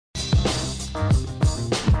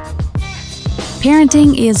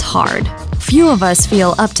Parenting is hard. Few of us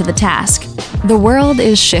feel up to the task. The world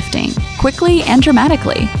is shifting, quickly and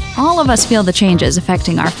dramatically. All of us feel the changes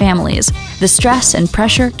affecting our families. The stress and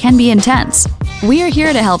pressure can be intense. We are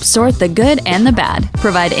here to help sort the good and the bad,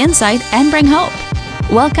 provide insight, and bring hope.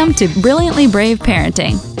 Welcome to Brilliantly Brave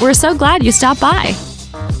Parenting. We're so glad you stopped by.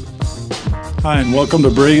 Hi, and welcome to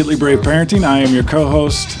Brilliantly Brave Parenting. I am your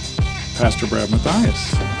co-host, Pastor Brad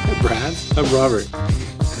Mathias. Hey, Brad. I'm Robert.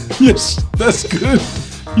 Yes, that's good.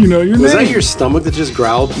 You know your name. Was that your stomach that just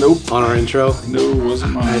growled? Nope. On our intro? No, it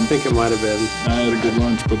wasn't mine. I think it might have been. I had a good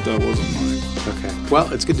lunch, but that wasn't mine. Okay.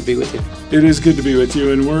 Well, it's good to be with you. It is good to be with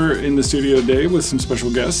you, and we're in the studio today with some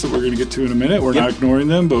special guests that we're going to get to in a minute. We're not ignoring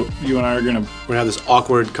them, but you and I are going to... We're going to have this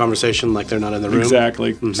awkward conversation like they're not in the room.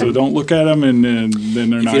 Exactly. Mm-hmm. So don't look at them, and then they're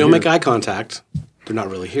not If you don't here. make eye contact, they're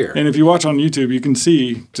not really here. And if you watch on YouTube, you can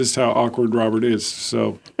see just how awkward Robert is.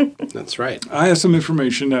 So That's right. I have some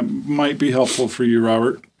information that might be helpful for you,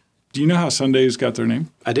 Robert. Do you know how Sundays got their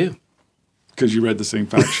name? I do. Because you read the same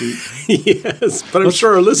fact sheet. Yes, but I'm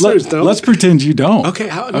sure our listeners don't. Let's pretend you don't. Okay.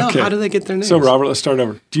 How do they get their names? So, Robert, let's start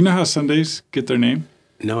over. Do you know how Sundays get their name?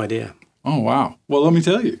 No idea. Oh, wow. Well, let me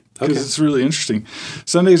tell you, because it's really interesting.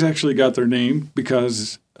 Sundays actually got their name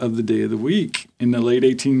because of the day of the week. In the late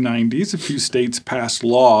 1890s, a few states passed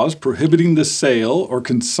laws prohibiting the sale or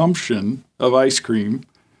consumption of ice cream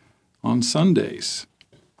on Sundays.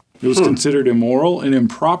 It was considered immoral and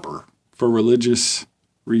improper for religious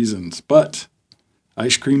reasons. But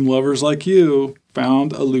ice cream lovers like you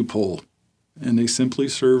found a loophole, and they simply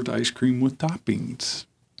served ice cream with toppings.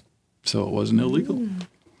 So it wasn't illegal.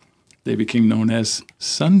 They became known as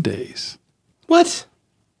Sundays. What?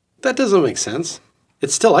 That doesn't make sense.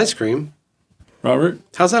 It's still ice cream. Robert?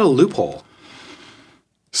 How's that a loophole?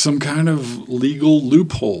 Some kind of legal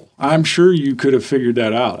loophole. I'm sure you could have figured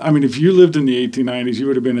that out. I mean, if you lived in the 1890s, you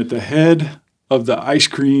would have been at the head of the Ice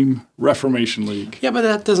Cream Reformation League. Yeah, but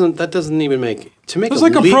that doesn't even make to make. It's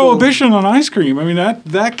like a prohibition on ice cream. I mean,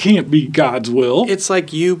 that can't be God's will. It's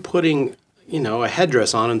like you putting, a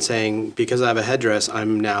headdress on and saying, because I have a headdress,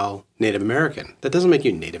 I'm now Native American. That doesn't make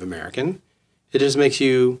you Native American. It just makes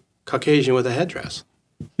you Caucasian with a headdress.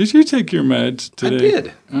 Did you take your meds today? I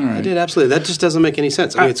did. All right. I did, absolutely. That just doesn't make any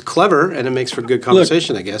sense. I mean, it's clever, and it makes for good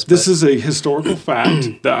conversation, I guess. This is a historical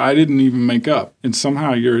fact that I didn't even make up, and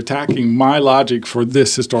somehow you're attacking my logic for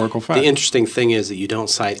this historical fact. The interesting thing is that you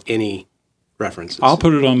don't cite any references. I'll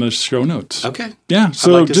put it on the show notes. Okay. Yeah,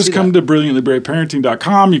 so like to just see come that. to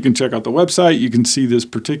brilliantlybraveparenting.com. You can check out the website. You can see this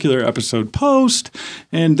particular episode post,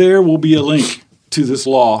 and there will be a link to this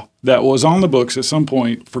law that was on the books at some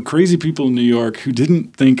point for crazy people in New York who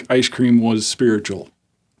didn't think ice cream was spiritual.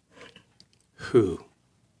 Who?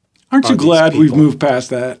 Aren't you these glad we've people? moved past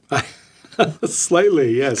that?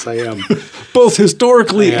 Slightly, yes, I am. Both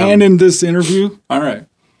historically I am. and in this interview? All right.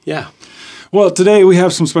 Yeah. Well, today we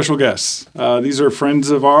have some special guests. These are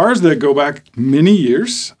friends of ours that go back many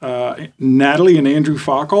years, Natalie and Andrew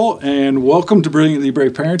Fockel, and welcome to Brilliantly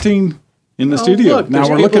Brave Parenting in the studio. Look, now there's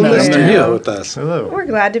we're people looking in at the them. They're studio here. with us. Hello. We're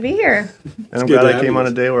glad to be here. And I'm good glad to I have came you. on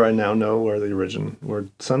a day where I now know where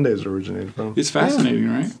Sundays originated from. It's fascinating,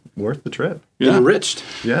 right? Worth the trip. Yeah. Enriched.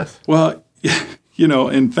 Yes. Well,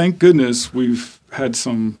 and thank goodness we've had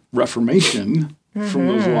some reformation from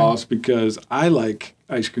those laws because I like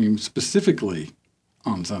ice cream specifically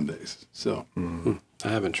on Sundays. So, I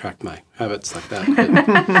haven't tracked my habits like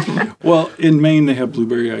that. well, in Maine they have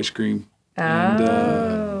blueberry ice cream, and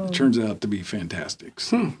it turns out to be fantastic.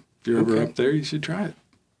 So, if you're ever up there, you should try it.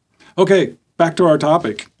 Okay, back to our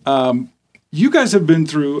topic. You guys have been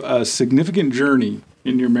through a significant journey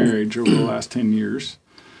in your marriage over the last 10 years.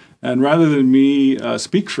 And rather than me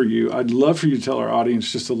speak for you, I'd love for you to tell our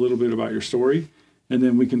audience just a little bit about your story, and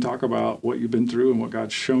then we can talk about what you've been through and what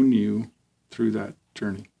God's shown you through that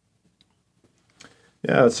journey.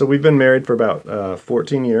 Yeah, so we've been married for about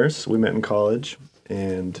 14 years. We met in college,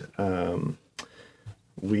 and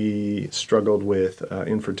we struggled with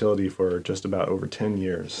infertility for just about over 10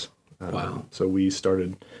 years. Wow. So we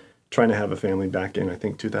started trying to have a family back in, I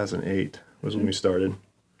think, 2008 was when we started.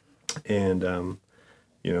 And,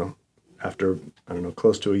 after,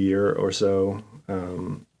 close to a year or so,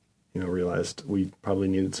 realized we probably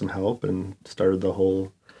needed some help and started the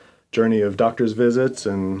whole journey of doctor's visits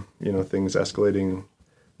and, things escalating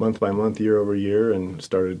month by month, year over year, and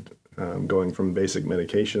started going from basic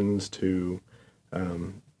medications to,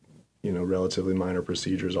 relatively minor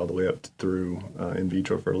procedures all the way up through in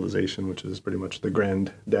vitro fertilization, which is pretty much the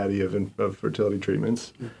granddaddy of fertility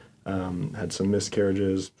treatments. Had some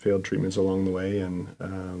miscarriages, failed treatments along the way, and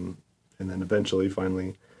then eventually,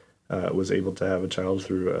 finally, was able to have a child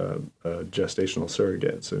through a gestational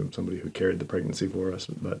surrogate, so somebody who carried the pregnancy for us.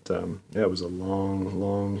 But yeah, it was a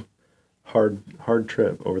long, hard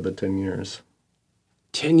trip over the 10 years.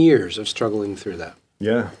 10 years of struggling through that.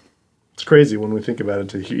 Yeah. It's crazy when we think about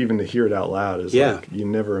it, even to hear it out loud is Yeah. like, you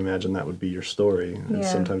never imagine that would be your story. And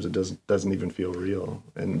sometimes it doesn't even feel real,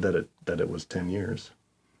 and that it was 10 years.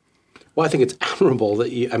 Well, I think it's admirable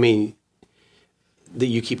that that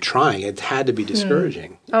you keep trying. It had to be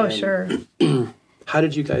discouraging. Oh, sure. How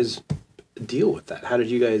did you guys deal with that? How did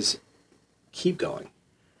you guys keep going?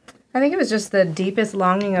 I think it was just the deepest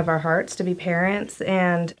longing of our hearts to be parents,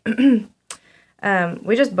 and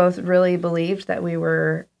we just both really believed that we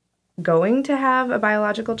were going to have a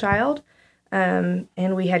biological child, and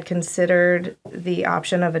we had considered the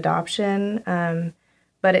option of adoption,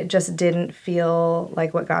 but it just didn't feel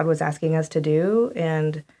like what God was asking us to do.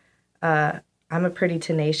 And I'm a pretty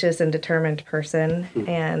tenacious and determined person,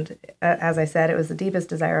 and as I said, it was the deepest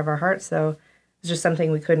desire of our hearts, so it was just something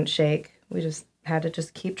we couldn't shake. We just had to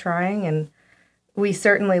just keep trying, and we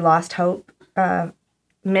certainly lost hope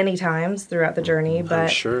many times throughout the journey, but I'm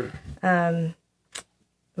sure.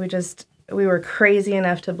 We were crazy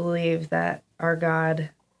enough to believe that our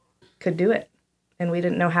God could do it, and we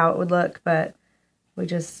didn't know how it would look, but we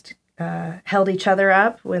just held each other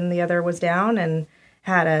up when the other was down, and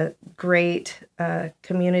had a great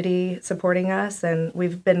community supporting us, and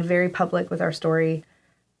we've been very public with our story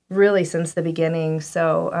really since the beginning.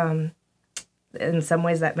 So in some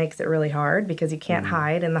ways that makes it really hard because you can't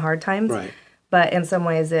hide in the hard times. Right. But in some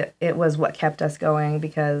ways it was what kept us going,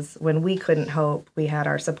 because when we couldn't hope, we had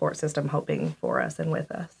our support system hoping for us and with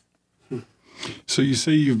us. So you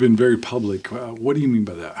say you've been very public. What do you mean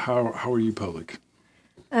by that? How are you public?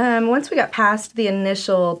 Once we got past the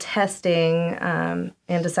initial testing and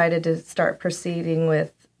decided to start proceeding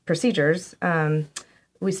with procedures,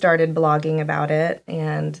 we started blogging about it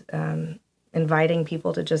and inviting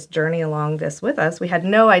people to just journey along this with us. We had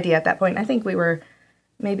no idea at that point. I think we were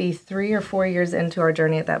maybe 3 or 4 years into our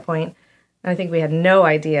journey at that point. And I think we had no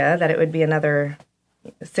idea that it would be another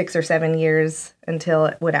 6 or 7 years until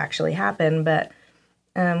it would actually happen. But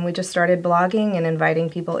we just started blogging and inviting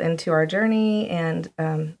people into our journey, and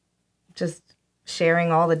just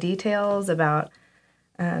sharing all the details about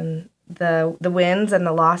the wins and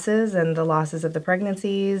the losses of the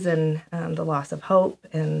pregnancies, and the loss of hope,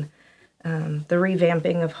 and the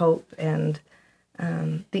revamping of hope, and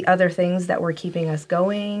the other things that were keeping us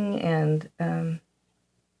going. And I'm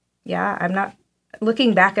not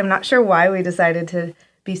looking back. I'm not sure why we decided to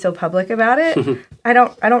be so public about it. I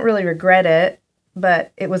don't really regret it.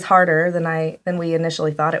 But it was harder than we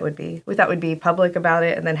initially thought it would be. We thought we'd be public about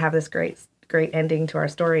it and then have this great ending to our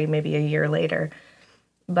story maybe a year later.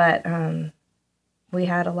 But we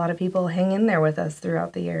had a lot of people hang in there with us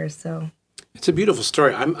throughout the years. So it's a beautiful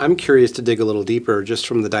story. I'm curious to dig a little deeper just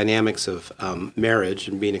from the dynamics of marriage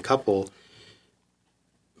and being a couple.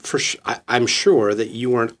 I'm sure that you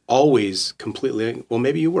weren't always completely, well,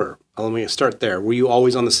 maybe you were. Let me start there. Were you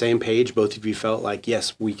always on the same page? Both of you felt like,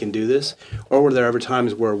 yes, we can do this? Or were there ever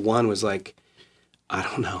times where one was like, I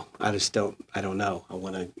don't know. I don't know. I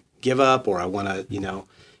want to give up, or I want to,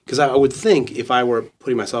 because I would think if I were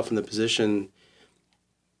putting myself in the position,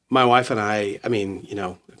 my wife and I mean,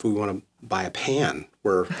 if we want to buy a pan,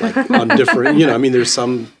 we're like on different, there's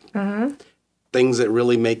some things that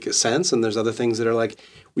really make sense, and there's other things that are like,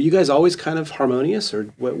 were you guys always kind of harmonious,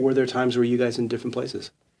 or were there times where you guys in different places?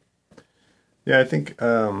 Yeah, I think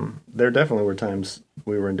there definitely were times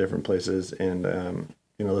we were in different places, and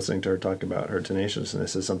listening to her talk about her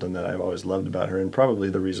tenaciousness is something that I've always loved about her, and probably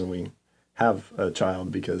the reason we have a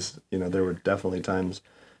child, because there were definitely times,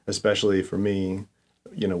 especially for me,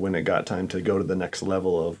 when it got time to go to the next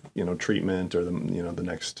level of treatment, or the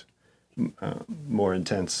next more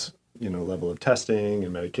intense level of testing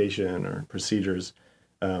and medication or procedures.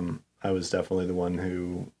 I was definitely the one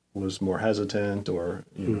who was more hesitant, or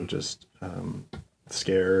just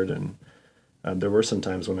scared, and there were some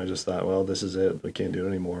times when I just thought, well, this is it, we can't do it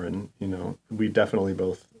anymore. And we definitely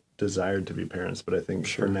both desired to be parents, but I think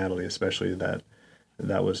for Natalie especially, that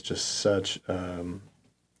was just such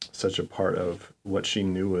a part of what she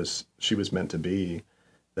knew she was meant to be,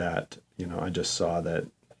 that I just saw that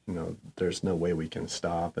there's no way we can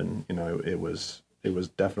stop, and it was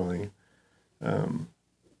definitely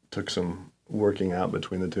took some working out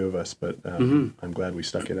between the two of us, but I'm glad we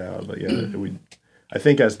stuck it out. But yeah, I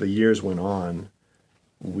think as the years went on,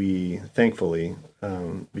 we thankfully,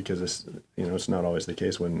 because it's not always the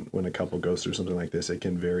case when a couple goes through something like this, it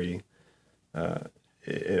can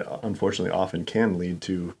it unfortunately often can lead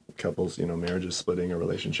to couples, marriages splitting or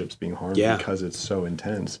relationships being harmed because it's so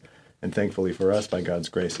intense. And thankfully for us, by God's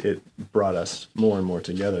grace, it brought us more and more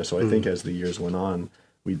together. So I think as the years went on,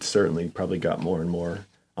 we'd certainly probably got more and more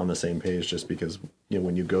on the same page, just because, you know,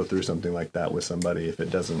 when you go through something like that with somebody, if it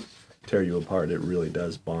doesn't tear you apart, it really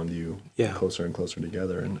does bond you closer and closer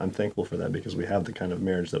together. And I'm thankful for that, because we have the kind of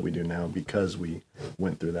marriage that we do now because we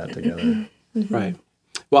went through that together. Right.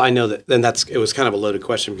 Well, I know that, and it was kind of a loaded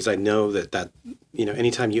question, because I know that, you know,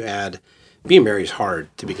 anytime you add, being married is hard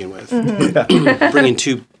to begin with. Bringing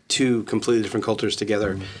two completely different cultures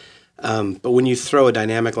together. But when you throw a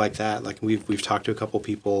dynamic like that, like we've talked to a couple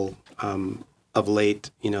people of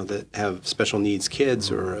late, you know, that have special needs kids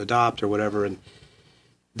or adopt or whatever, and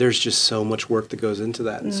there's just so much work that goes into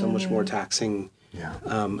that, and so much more taxing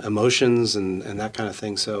emotions and that kind of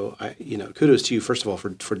thing. So you know, kudos to you first of all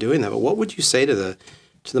for doing that. But what would you say to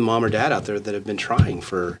the mom or dad out there that have been trying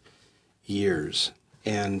for years,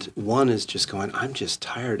 and one is just going, I'm just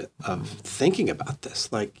tired of thinking about this,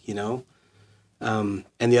 like, you know, and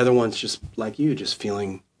the other one's just like you, just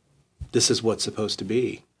feeling this is what's supposed to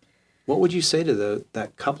be. What would you say to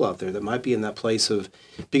that couple out there that might be in that place of,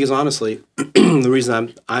 because honestly, the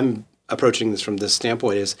reason I'm approaching this from this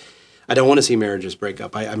standpoint is I don't want to see marriages break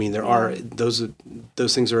up. I mean, there are those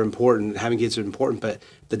things are important. Having kids is important, but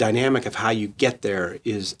the dynamic of how you get there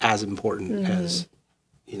is as important as,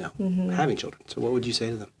 you know, having children. So what would you say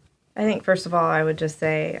to them? I think first of all, I would just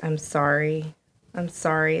say I'm sorry. I'm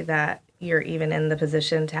sorry that you're even in the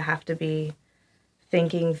position to have to be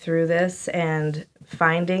thinking through this and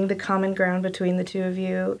finding the common ground between the two of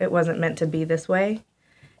you. It wasn't meant to be this way,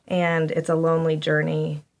 and it's a lonely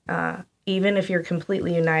journey. Even if you're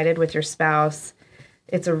completely united with your spouse,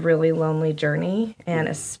 it's a really lonely journey, and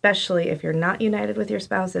especially if you're not united with your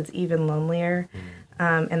spouse, it's even lonelier,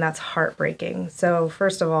 and that's heartbreaking. So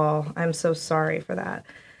first of all, I'm so sorry for that.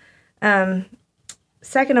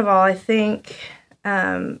 Second of all, I think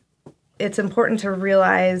it's important to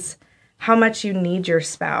realize how much you need your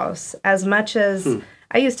spouse. As much as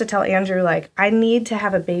I used to tell Andrew, like, I need to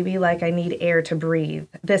have a baby like I need air to breathe.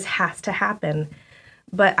 This has to happen.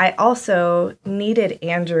 But I also needed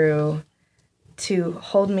Andrew to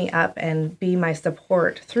hold me up and be my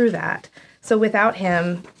support through that. So without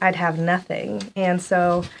him, I'd have nothing. And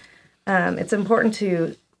so it's important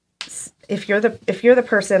to, if you're the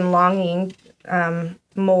person longing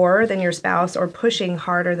more than your spouse or pushing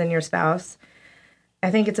harder than your spouse, I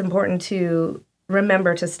think it's important to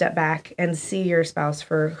remember to step back and see your spouse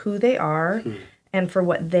for who they are and for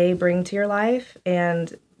what they bring to your life,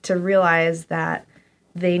 and to realize that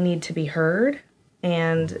they need to be heard,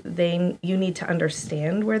 and you need to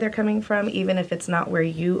understand where they're coming from, even if it's not where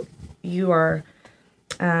you are.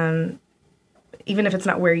 Even if it's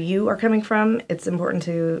not where you are coming from, it's important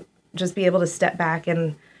to just be able to step back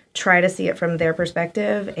and try to see it from their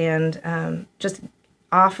perspective, and just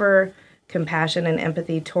offer compassion and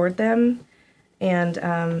empathy toward them,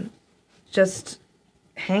 and just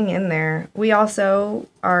hang in there. We also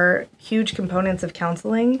are huge components of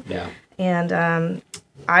counseling. Yeah. And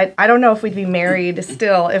I don't know if we'd be married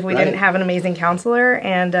still if we didn't have an amazing counselor.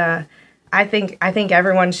 And I think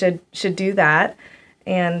everyone should do that.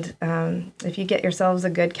 And if you get yourselves a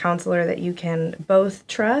good counselor that you can both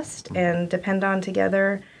trust and depend on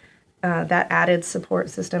together, that added support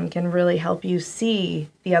system can really help you see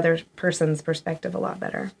the other person's perspective a lot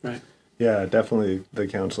better. Right. Yeah, definitely the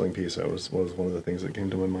counseling piece was one of the things that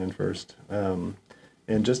came to my mind first. And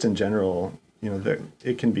just in general, you know,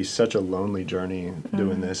 it can be such a lonely journey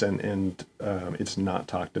doing this, and it's not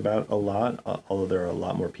talked about a lot, although there are a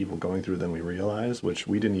lot more people going through than we realize, which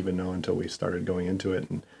we didn't even know until we started going into it.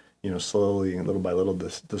 And, you know, slowly, little by little,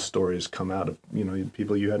 the stories come out of, you know,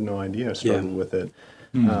 people you had no idea struggled with it.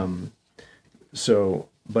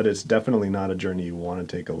 But it's definitely not a journey you want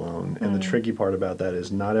to take alone. And the tricky part about that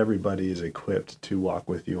is not everybody is equipped to walk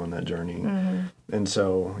with you on that journey. And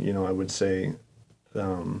so, you know, I would say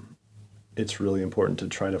it's really important to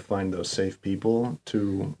try to find those safe people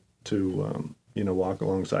to you know, walk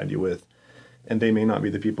alongside you with. And they may not be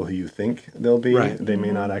the people who you think they'll be. Right. They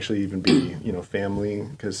may not actually even be, you know, family,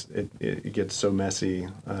 because it gets so messy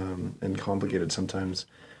and complicated sometimes,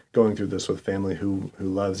 going through this with family who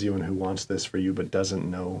loves you and who wants this for you, but doesn't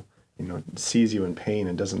know, you know, sees you in pain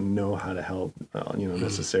and doesn't know how to help, you know,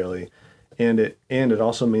 necessarily. And it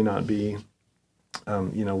also may not be,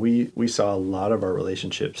 you know, we saw a lot of our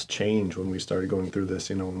relationships change when we started going through this.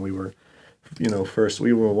 You know, when we were, you know,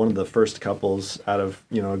 we were one of the first couples out of,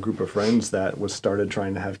 you know, a group of friends that started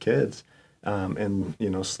trying to have kids. And, you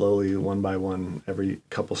know, slowly, one by one, every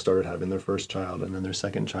couple started having their first child and then their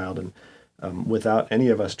second child. And without any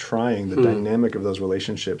of us trying, the dynamic of those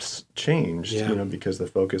relationships changed, Yeah. Because the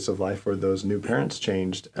focus of life for those new parents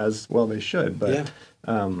changed, as well they should. But,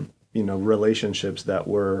 relationships that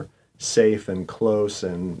were safe and close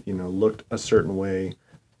and, looked a certain way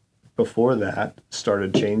before that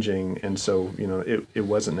started changing. And so, it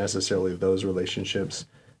wasn't necessarily those relationships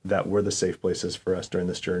that were the safe places for us during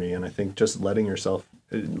this journey. And I think just giving yourself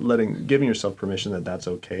permission that that's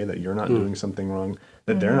okay, that you're not doing something wrong,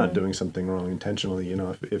 that they're not doing something wrong intentionally.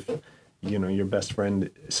 If your best friend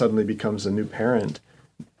suddenly becomes a new parent,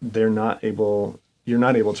 you're not able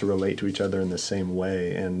to relate to each other in the same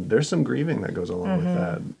way. And there's some grieving that goes along with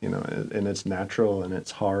that, and it's natural and it's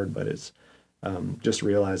hard, but it's just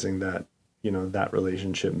realizing that, that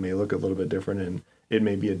relationship may look a little bit different, and it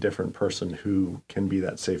may be a different person who can be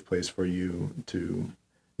that safe place for you to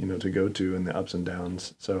go to in the ups and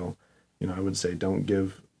downs. So, I would say don't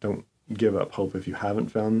give up hope if you haven't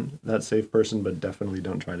found that safe person, but definitely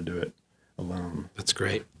don't try to do it alone. That's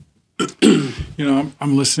great.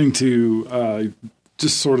 I'm listening to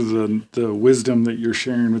just sort of the wisdom that you're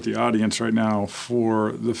sharing with the audience right now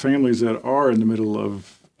for the families that are in the middle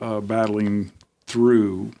of battling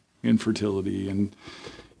through infertility. And,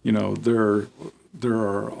 there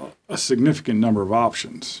are a significant number of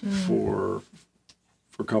options for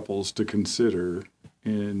couples to consider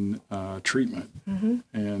in treatment.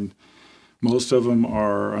 And most of them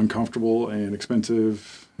are uncomfortable and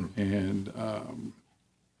expensive and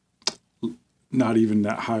not even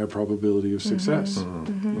that high a probability of success.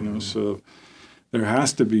 So there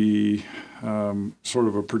has to be sort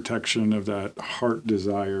of a protection of that heart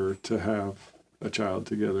desire to have a child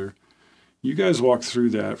together. You guys walked through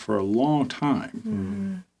that for a long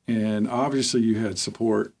time. And obviously you had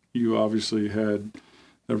support. You obviously had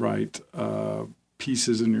the right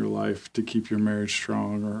pieces in your life to keep your marriage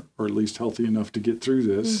strong or at least healthy enough to get through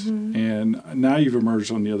this. And now you've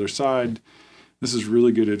emerged on the other side. This is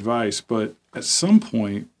really good advice, but at some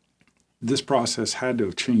point, this process had to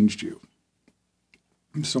have changed you.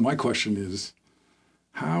 So my question is,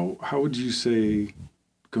 how would you say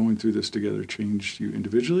going through this together changed you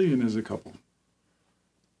individually and as a couple?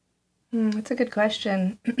 That's a good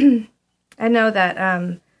question. I know that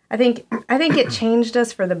I think it changed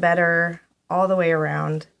us for the better all the way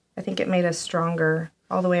around. I think it made us stronger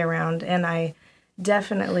all the way around, and I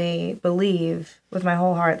definitely believe with my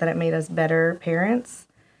whole heart that it made us better parents,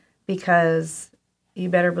 because you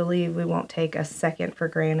better believe we won't take a second for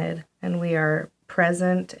granted, and we are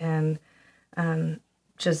present and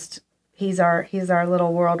just he's our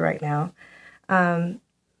little world right now.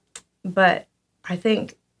 But I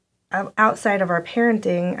think outside of our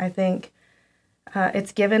parenting, I think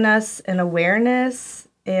it's given us an awareness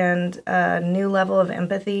and a new level of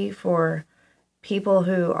empathy for people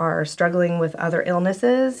who are struggling with other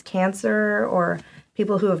illnesses, cancer, or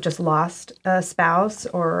people who have just lost a spouse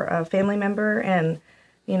or a family member. And,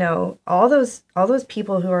 all those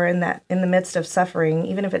people who are in the midst of suffering,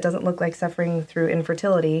 even if it doesn't look like suffering through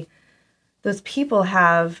infertility, those people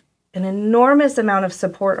have an enormous amount of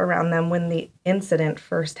support around them when the incident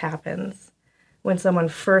first happens, when someone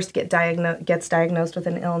first gets diagnosed with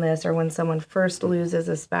an illness, or when someone first loses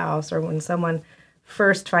a spouse, or when someone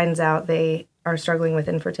first finds out they are struggling with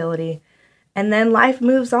infertility. And then life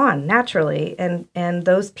moves on naturally, and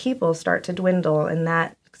those people start to dwindle, and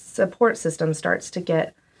that support system starts to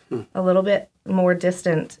get a little bit more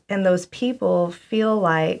distant. And those people feel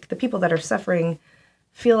like, the people that are suffering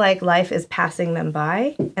feel like life is passing them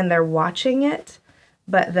by, and they're watching it,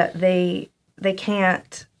 but that they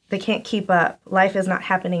can't keep up. Life is not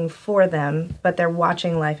happening for them, but they're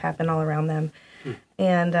watching life happen all around them.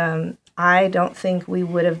 And I don't think we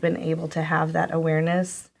would have been able to have that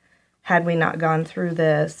awareness had we not gone through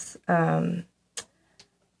this.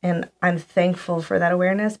 And I'm thankful for that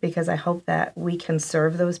awareness, because I hope that we can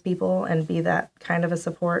serve those people and be that kind of a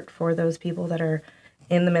support for those people that are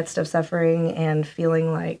in the midst of suffering and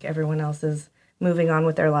feeling like everyone else is moving on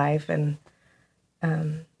with their life. And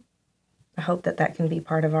I hope that can be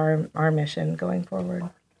part of our mission going forward.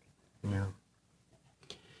 Yeah.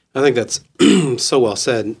 I think that's so well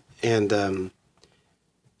said. And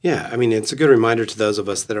it's a good reminder to those of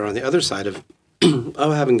us that are on the other side of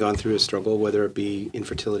having gone through a struggle, whether it be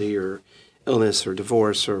infertility or illness or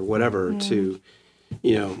divorce or whatever, to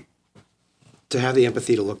have the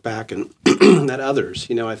empathy to look back and at others.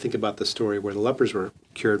 I think about the story where the lepers were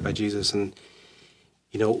cured by Jesus, and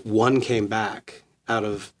one came back out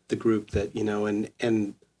of the group that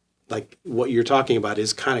and like what you're talking about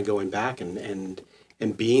is kind of going back and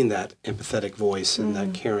being that empathetic voice and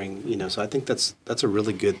that caring. So I think that's a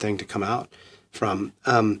really good thing to come out from.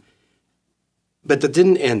 But that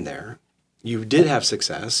didn't end there. you did have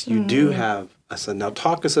success. You do have a son. Now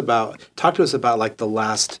talk to us about like the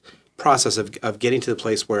last process of getting to the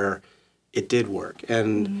place where it did work.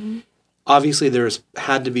 And obviously there's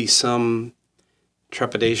had to be some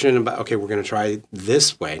trepidation about, okay, we're going to try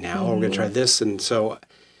this way now, or we're going to try this. And so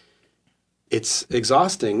it's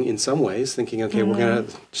exhausting in some ways, thinking, okay, we're going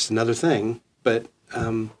to, just another thing. But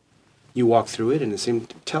you walk through it, and it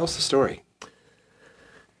seemed, tell us the story.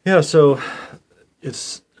 Yeah, so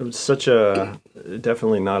it was such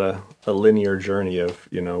definitely not a linear journey of,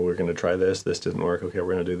 we're going to try this didn't work, okay,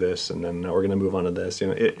 we're going to do this, and then now we're going to move on to this.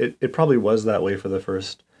 It probably was that way for the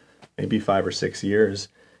first maybe 5 or 6 years.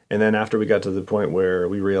 And then after we got to the point where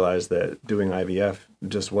we realized that doing IVF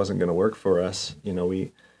just wasn't going to work for us,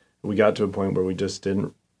 we got to a point where we just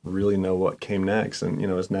didn't really know what came next. And,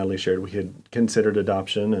 as Natalie shared, we had considered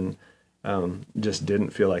adoption and just didn't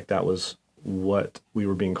feel like that was what we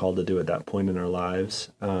were being called to do at that point in our lives.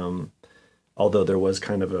 Although there was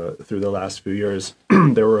kind of through the last few years,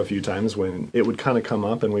 there were a few times when it would kind of come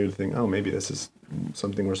up and we would think, oh, maybe this is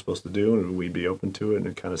something we're supposed to do, and we'd be open to it. And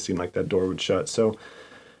it kind of seemed like that door would shut. So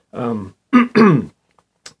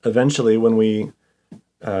eventually when we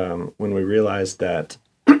realized that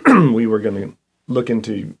we were going to look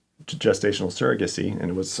into gestational surrogacy,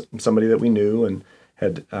 and it was somebody that we knew and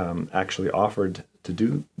had actually offered to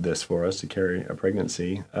do this for us, to carry a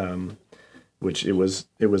pregnancy, which it was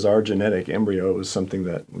our genetic embryo. It was something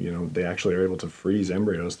that, they actually are able to freeze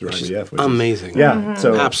embryos through IVF. Which amazing.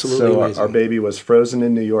 So absolutely amazing. Our baby was frozen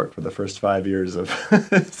in New York for the first 5 years of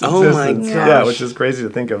existence. Oh my gosh. Yeah, which is crazy to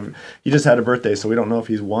think of. He just had a birthday, so we don't know if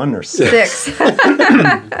he's 1 or 6. 6.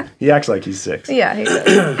 He acts like he's 6. Yeah, he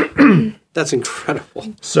does. That's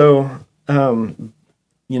incredible. So,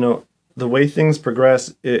 the way things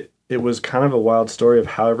progress, it was kind of a wild story of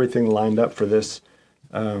how everything lined up for this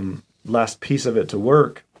last piece of it to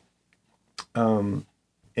work. And,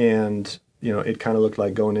 it kind of looked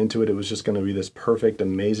like going into it, it was just going to be this perfect,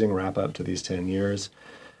 amazing wrap up to these 10 years.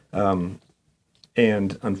 And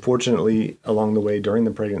unfortunately, along the way during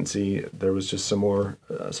the pregnancy, there was just some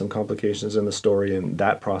complications in the story, and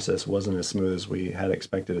that process wasn't as smooth as we had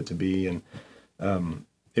expected it to be. And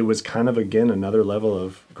it was kind of, again, another level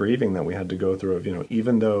of grieving that we had to go through of,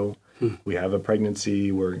 even though we have a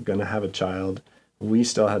pregnancy, we're going to have a child, we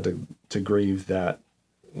still had to grieve that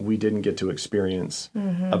we didn't get to experience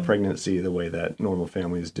a pregnancy the way that normal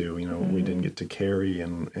families do. We didn't get to carry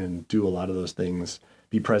and do a lot of those things,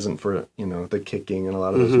 be present for, the kicking and a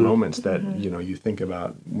lot of those moments that, you think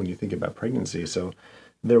about when you think about pregnancy. So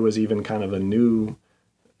there was even kind of a new,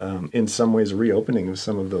 in some ways, reopening of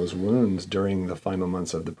some of those wounds during the final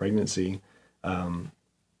months of the pregnancy.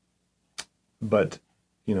 But,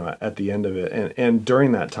 at the end of it, and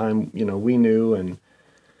during that time, we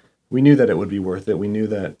knew that it would be worth it. We knew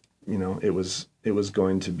that, it was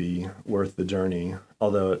going to be worth the journey.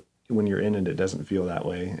 Although when you're in it, it doesn't feel that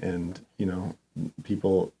way. And,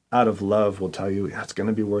 people out of love will tell you, it's going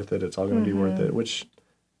to be worth it. It's all going to be worth it, which,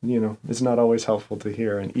 is not always helpful to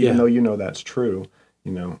hear. And even though that's true,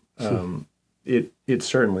 it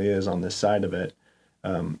certainly is on this side of it.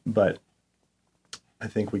 But I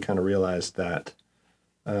think we kind of realized that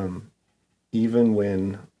even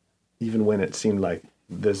when it seemed like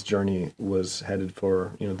this journey was headed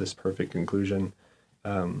for, this perfect conclusion,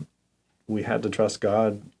 we had to trust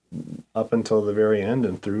God up until the very end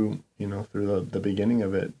and through the beginning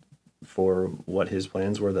of it for what his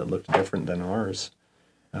plans were that looked different than ours.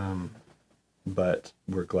 But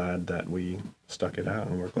we're glad that we stuck it out,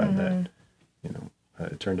 and we're glad that,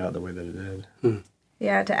 it turned out the way that it did.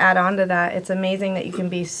 Yeah, to add on to that, it's amazing that you can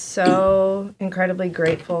be so incredibly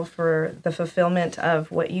grateful for the fulfillment of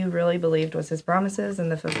what you really believed was his promises,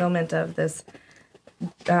 and the fulfillment of this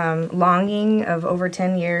longing of over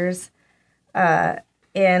 10 years,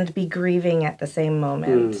 and be grieving at the same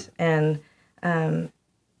moment. And,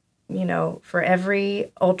 for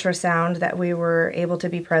every ultrasound that we were able to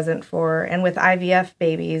be present for, and with IVF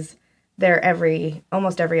babies,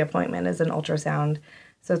 almost every appointment is an ultrasound.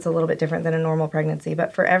 So it's a little bit different than a normal pregnancy.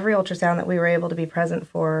 But for every ultrasound that we were able to be present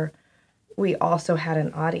for, we also had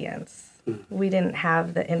an audience. We didn't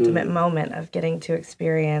have the intimate moment of getting to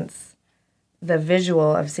experience the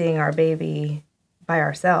visual of seeing our baby by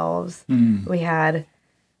ourselves. We had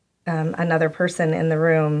another person in the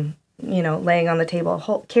room, laying on the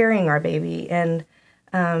table, carrying our baby. And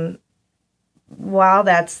while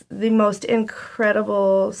that's the most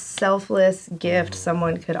incredible, selfless gift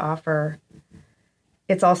someone could offer,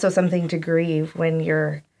 it's also something to grieve when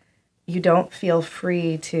you don't feel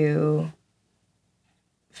free to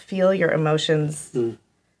feel your emotions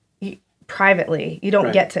privately. You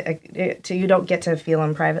don't get to feel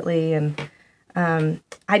them privately, and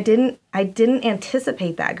I didn't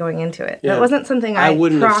anticipate that going into it. Yeah. That wasn't something I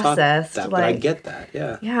wouldn't processed. have thought that, but I get that.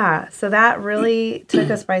 Yeah. Yeah. So that really took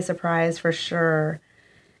us by surprise for sure.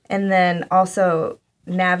 And then also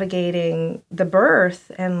navigating the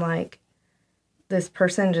birth and like this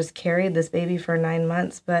person just carried this baby for 9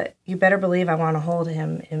 months, but you better believe I want to hold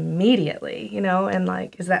him immediately, you know, and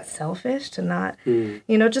like, is that selfish to not, you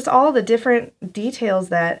know, just all the different details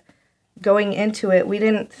that going into it, we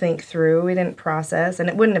didn't think through, we didn't process, and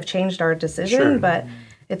it wouldn't have changed our decision, but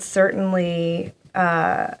it certainly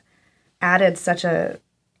added such a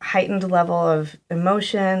heightened level of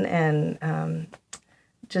emotion and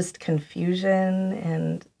just confusion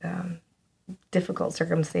and difficult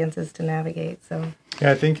circumstances to navigate. So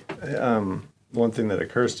yeah, I think one thing that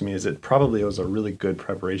occurs to me is it probably was a really good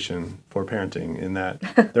preparation for parenting in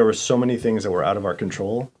that there were so many things that were out of our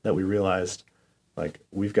control that we realized like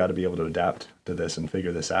we've got to be able to adapt to this and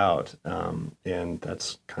figure this out. And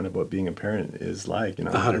that's kind of what being a parent is like, you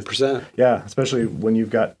know. 100%. Yeah, especially when you've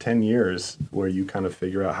got 10 years where you kind of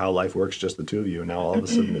figure out how life works, just the two of you, and now all of a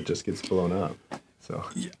sudden it just gets blown up. So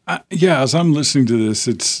yeah, as I'm listening to this,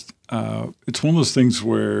 it's one of those things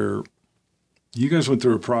where you guys went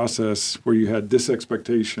through a process where you had this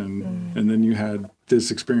expectation and then you had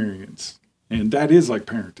this experience. And that is like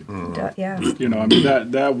parenting. yeah. You know, I mean,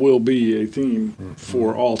 that will be a theme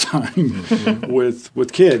for all time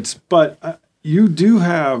with kids. But you do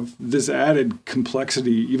have this added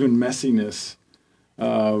complexity, even messiness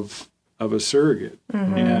of a surrogate.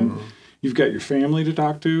 And you've got your family to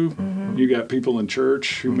talk to. You got people in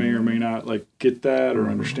church who may or may not like get that or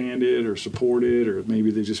understand it or support it, or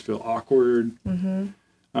maybe they just feel awkward.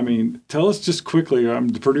 I mean, tell us just quickly.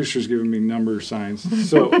 The producer's giving me number signs.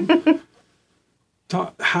 So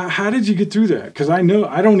how did you get through that? Because I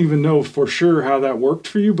don't even know for sure how that worked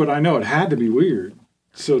for you, but I know it had to be weird.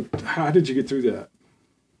 So how did you get through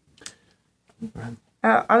that?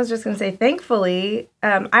 I was just going to say, thankfully,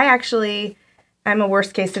 I'm a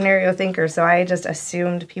worst case scenario thinker, so I just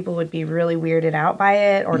assumed people would be really weirded out by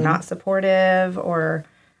it or not supportive or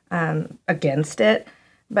against it.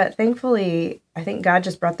 But thankfully, I think God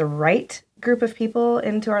just brought the right group of people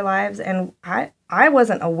into our lives, and I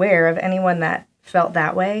wasn't aware of anyone that felt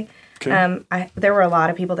that way. Okay. There were a lot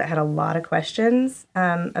of people that had a lot of questions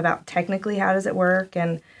about technically how does it work,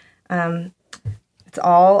 and it's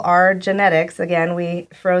all our genetics. Again, we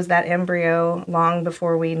froze that embryo long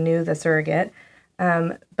before we knew the surrogate.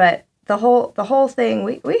 But the whole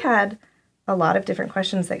thing, we had a lot of different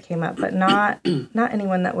questions that came up, but not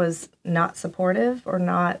anyone that was not supportive or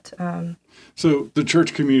not. So the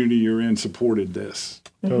church community you're in supported this.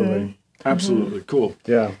 Totally. Absolutely. Cool.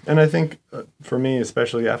 Yeah. And I think for me,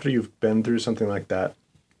 especially after you've been through something like that,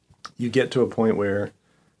 you get to a point where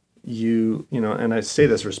you know, and I say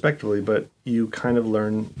this respectfully, but you kind of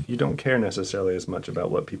learn you don't care necessarily as much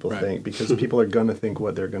about what people think, because people are going to think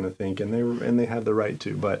what they're going to think, and they have the right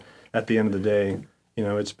to. But at the end of the day, you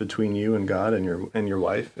know, it's between you and God and your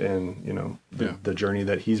wife, and you know the journey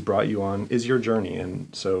that He's brought you on is your journey.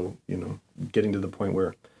 And so, you know, getting to the point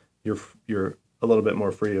where you're a little bit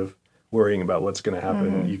more free of worrying about what's going to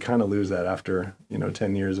happen, you kind of lose that after, you know,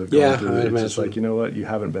 10 years of going through it. It's just like, you know what, you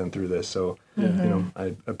haven't been through this. So, you know,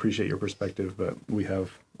 I appreciate your perspective, but we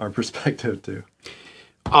have our perspective too.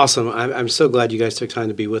 Awesome. I'm so glad you guys took time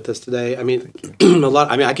to be with us today. I mean,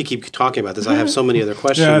 I could keep talking about this. I have so many other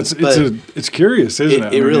questions. Yeah, it's curious, isn't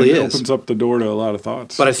it? It really is. It opens up the door to a lot of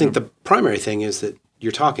thoughts. But I think the primary thing is that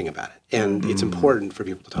you're talking about it, and it's important for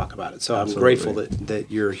people to talk about it. So I'm grateful that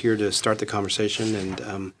you're here to start the conversation,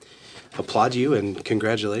 and applaud you and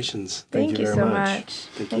congratulations. Thank you so much.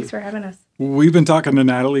 Thanks for having us. We've been talking to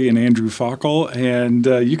Natalie and Andrew Fockel, and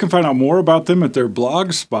you can find out more about them at their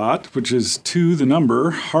blog spot, which is 2 the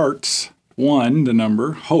number hearts 1 the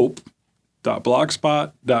number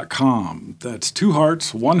hope.blogspot.com. That's 2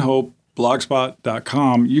 hearts 1 hope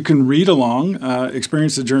blogspot.com. You can read along,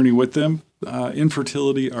 experience the journey with them.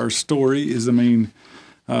 Infertility, Our Story is the main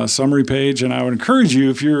summary page, and I would encourage you,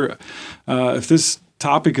 if this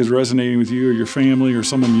topic is resonating with you or your family or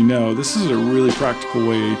someone you know, this is a really practical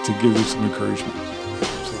way to give them some encouragement.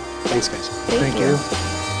 Thanks, guys. Thank you.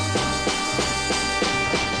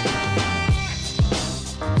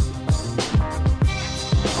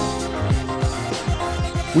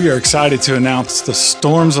 We are excited to announce the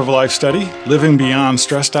Storms of Life study, Living Beyond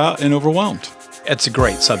Stressed Out and Overwhelmed. It's a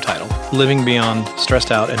great subtitle, Living Beyond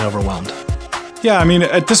Stressed Out and Overwhelmed. Yeah, I mean,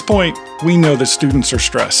 at this point, We know that students are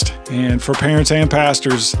stressed, and for parents and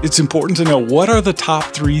pastors, it's important to know what are the top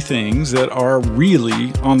 3 things that are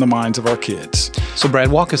really on the minds of our kids. So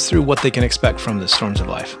Brad, walk us through what they can expect from the Storms of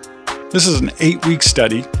Life. This is an 8-week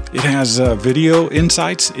study. It has video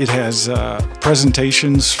insights. It has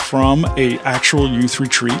presentations from an actual youth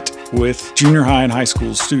retreat with junior high and high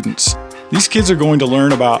school students. These kids are going to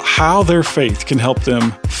learn about how their faith can help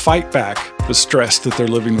them fight back the stress that they're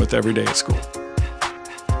living with every day at school.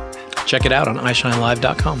 Check it out on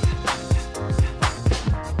iShineLive.com.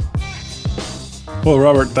 Well,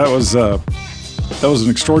 Robert, that was an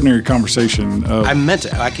extraordinary conversation. I meant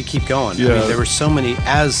it. I could keep going. Yeah. I mean, there were so many,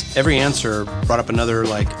 as every answer brought up another,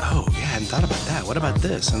 like, oh, yeah, I hadn't thought about that. What about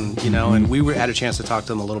this? And, and we had a chance to talk to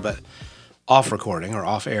them a little bit off recording or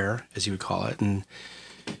off air, as you would call it. And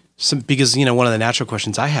because, one of the natural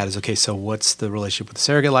questions I had is, okay, so what's the relationship with the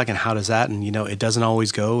surrogate like and how does that? And, it doesn't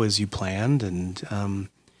always go as you planned. And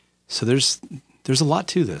so there's a lot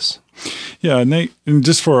to this. Yeah, Nate, and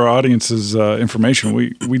just for our audience's information,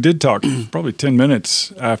 we did talk probably 10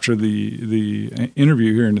 minutes after the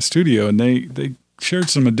interview here in the studio, and they shared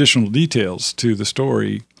some additional details to the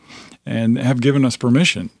story and have given us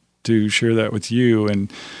permission to share that with you. And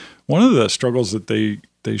one of the struggles that they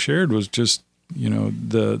shared was just,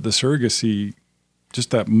 the surrogacy,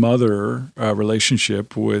 just that mother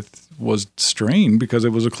relationship was strained because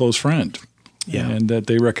it was a close friend. Yeah. And that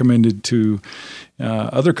they recommended to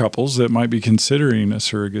other couples that might be considering a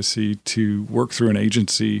surrogacy to work through an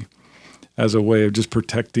agency as a way of just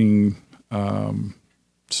protecting some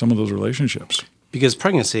of those relationships. Because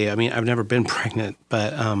pregnancy, I mean, I've never been pregnant,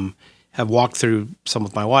 but have walked through some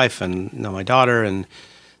with my wife and now my daughter, and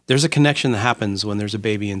there's a connection that happens when there's a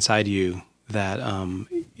baby inside you that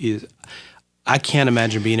is, I can't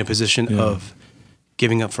imagine being in a position of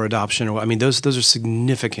giving up for adoption, or those are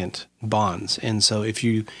significant bonds. And so if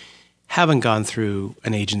you haven't gone through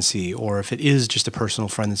an agency, or if it is just a personal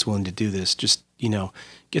friend that's willing to do this, just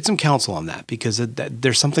get some counsel on that, because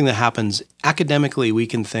there's something that happens academically. We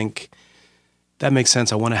can think that makes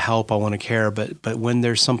sense. I want to help. I want to care. But when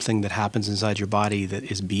there's something that happens inside your body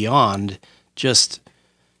that is beyond just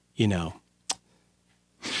the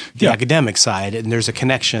academic side, and there's a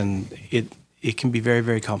connection, it can be very,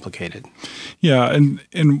 very complicated. Yeah, and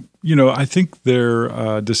I think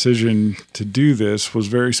their decision to do this was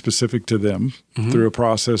very specific to them through a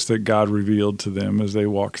process that God revealed to them as they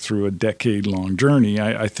walked through a decade-long journey.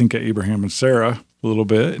 I think of Abraham and Sarah a little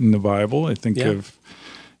bit in the Bible. I think of,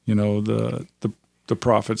 the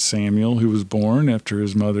prophet Samuel, who was born after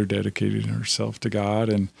his mother dedicated herself to God.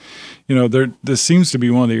 And, this seems to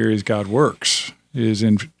be one of the areas God works, is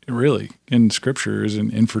in Scripture, is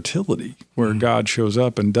in infertility, where God shows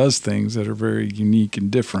up and does things that are very unique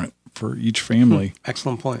and different for each family.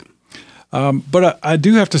 Excellent point. But I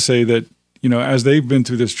do have to say that, as they've been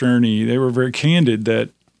through this journey, they were very candid that,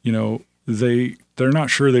 they're not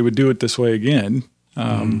sure they would do it this way again.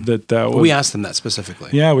 That was, we asked them that specifically.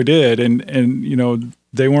 Yeah, we did. And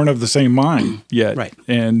they weren't of the same mind yet. Right.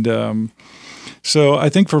 And so I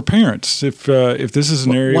think for parents, if this is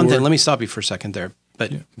an area one thing, let me stop you for a second there,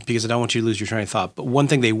 but because I don't want you to lose your train of thought. But one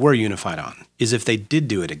thing they were unified on is if they did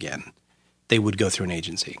do it again, they would go through an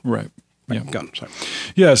agency. Right. Yeah. Go on, sorry.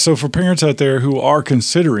 Yeah. So for parents out there who are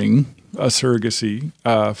considering a surrogacy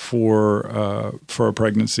for a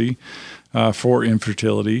pregnancy, for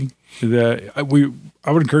infertility, I would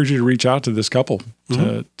encourage you to reach out to this couple,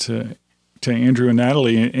 to Andrew and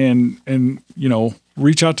Natalie, and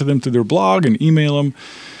reach out to them through their blog and email them,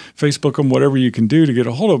 Facebook them, whatever you can do to get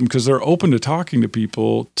a hold of them, because they're open to talking to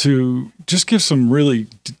people to just give some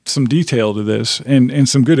detail to this and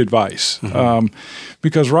some good advice.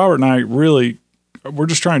 Because Robert and I we're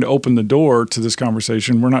just trying to open the door to this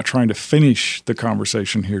conversation. We're not trying to finish the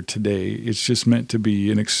conversation here today. It's just meant to be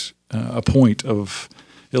a point of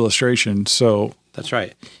illustration. So that's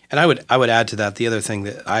right. And I would add to that, the other thing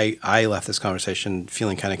that I left this conversation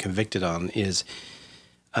feeling kind of convicted on is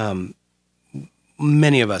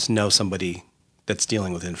many of us know somebody that's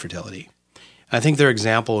dealing with infertility. And I think their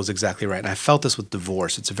example is exactly right. And I felt this with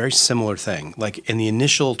divorce. It's a very similar thing. Like in the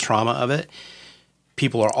initial trauma of it,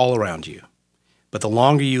 people are all around you. But the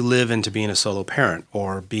longer you live into being a solo parent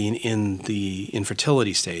or being in the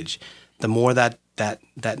infertility stage, the more that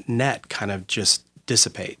net kind of just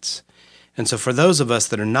dissipates. And so for those of us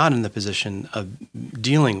that are not in the position of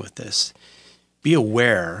dealing with this, be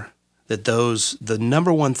aware that the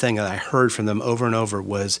number one thing that I heard from them over and over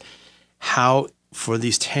was how for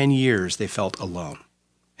these 10 years they felt alone.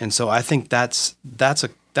 And so I think that's a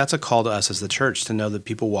that's a call to us as the church to know that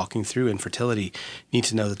people walking through infertility need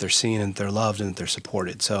to know that they're seen and they're loved and that they're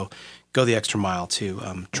supported. So go the extra mile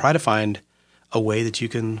to try to find a way that you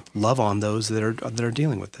can love on those that are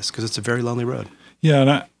dealing with this, because it's a very lonely road. Yeah,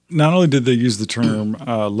 and not only did they use the term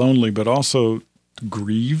lonely, but also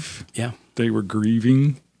grieve. Yeah. They were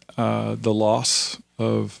grieving the loss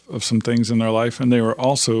of some things in their life, and they were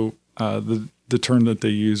also, the term that they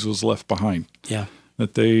used was left behind. Yeah.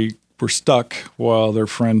 That they were stuck while their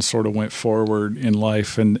friends sort of went forward in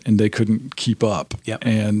life, and they couldn't keep up. Yep.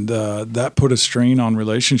 And that put a strain on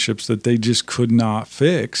relationships that they just could not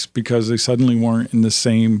fix because they suddenly weren't in the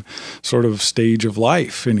same sort of stage of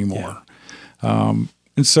life anymore. Yeah.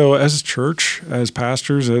 And so as a church, as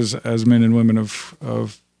pastors, as men and women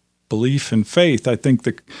of belief and faith, I think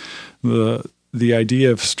the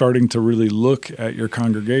idea of starting to really look at your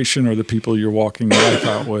congregation or the people you're walking life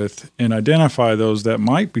out with and identify those that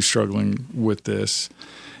might be struggling with this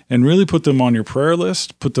and really put them on your prayer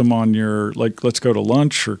list, put them on your, like, let's go to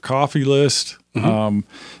lunch or coffee list. Mm-hmm.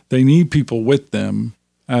 They need people with them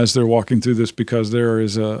as they're walking through this because there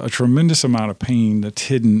is a tremendous amount of pain that's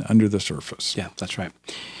hidden under the surface. Yeah, that's right.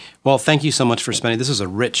 Well, thank you so much for spending. This is a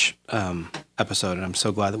rich episode, and I'm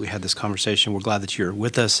so glad that we had this conversation. We're glad that you're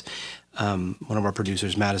with us. One of our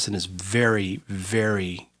producers, Madison, is very,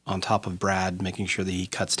 very on top of Brad, making sure that he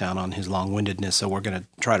cuts down on his long-windedness. So we're going to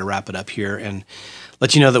try to wrap it up here and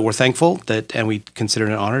let you know that we're thankful and we consider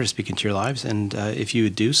it an honor to speak into your lives. And if you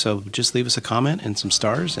would do so, just leave us a comment and some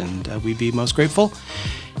stars, and we'd be most grateful.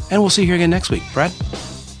 And we'll see you here again next week. Brad?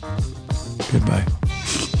 Goodbye.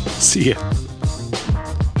 See you.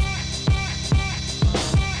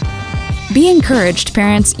 Be encouraged,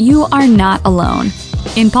 parents. You are not alone.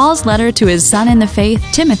 In Paul's letter to his son in the faith,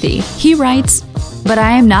 Timothy, he writes, "But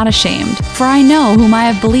I am not ashamed, for I know whom I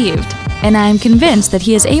have believed, and I am convinced that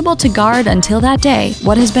he is able to guard until that day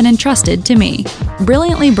what has been entrusted to me."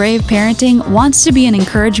 Brilliantly Brave Parenting wants to be an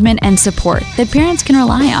encouragement and support that parents can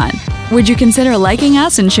rely on. Would you consider liking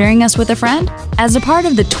us and sharing us with a friend? As a part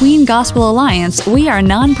of the Tween Gospel Alliance, we are a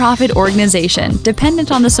nonprofit organization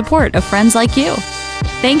dependent on the support of friends like you.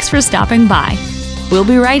 Thanks for stopping by. We'll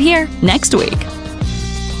be right here next week.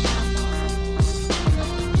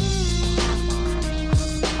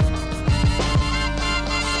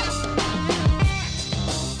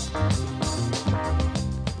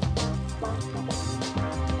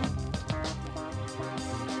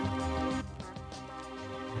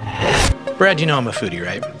 Brad, you know I'm a foodie,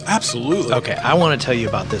 right? Absolutely. Okay, I want to tell you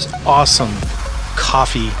about this awesome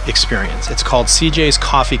coffee experience. It's called CJ's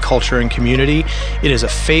Coffee Culture and Community. It is a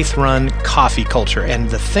faith-run coffee culture, and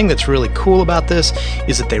the thing that's really cool about this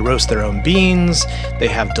is that they roast their own beans, they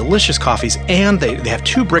have delicious coffees, and they have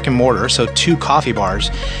 2 brick and mortar, so 2 coffee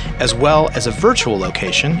bars, as well as a virtual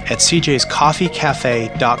location at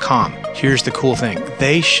cjscoffeecafe.com. Here's the cool thing.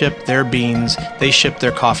 They ship their beans, they ship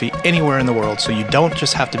their coffee anywhere in the world, so you don't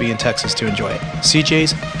just have to be in Texas to enjoy it.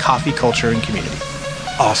 CJ's Coffee Culture and Community.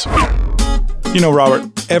 Awesome. You know, Robert,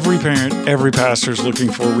 every parent, every pastor is looking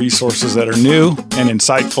for resources that are new and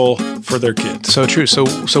insightful for their kids. So true. So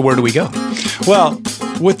where do we go? Well,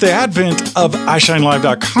 with the advent of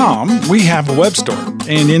iShineLive.com, we have a web store.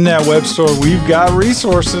 And in that web store, we've got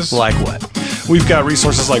resources. Like what? We've got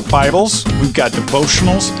resources like Bibles. We've got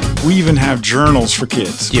devotionals. We even have journals for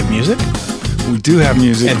kids. Do you have music? We do have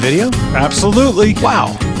music. And video? Absolutely.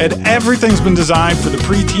 Wow. And everything's been designed for the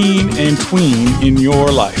preteen and tween in your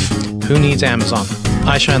life. Who needs Amazon?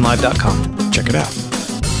 iShineLive.com. Check it out.